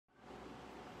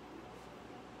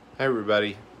Hi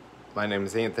everybody, my name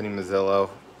is Anthony Mazzillo.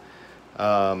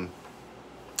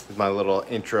 This is my little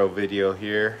intro video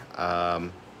here.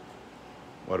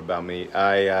 What about me?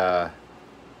 I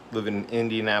live in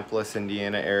Indianapolis,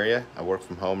 Indiana area. I work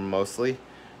from home mostly.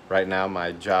 Right now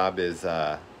my job is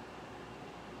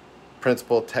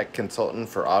principal tech consultant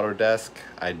for Autodesk.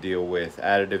 I deal with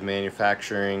additive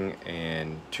manufacturing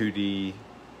and 2D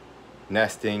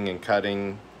nesting and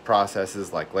cutting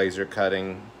processes like laser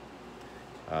cutting,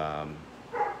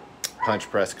 punch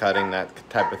press cutting, that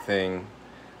type of thing.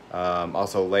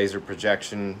 Also laser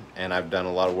projection, and I've done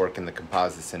a lot of work in the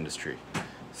composites industry.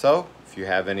 So if you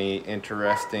have any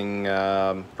interesting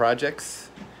projects,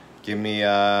 give me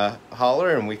a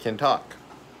holler and we can talk.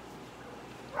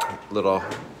 Little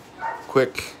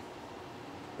quick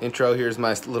intro. Here's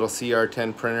my little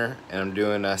CR10 printer, and I'm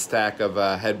doing a stack of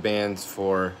headbands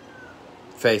for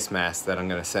face masks that I'm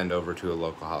going to send over to a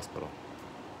local hospital.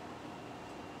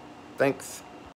 Thanks.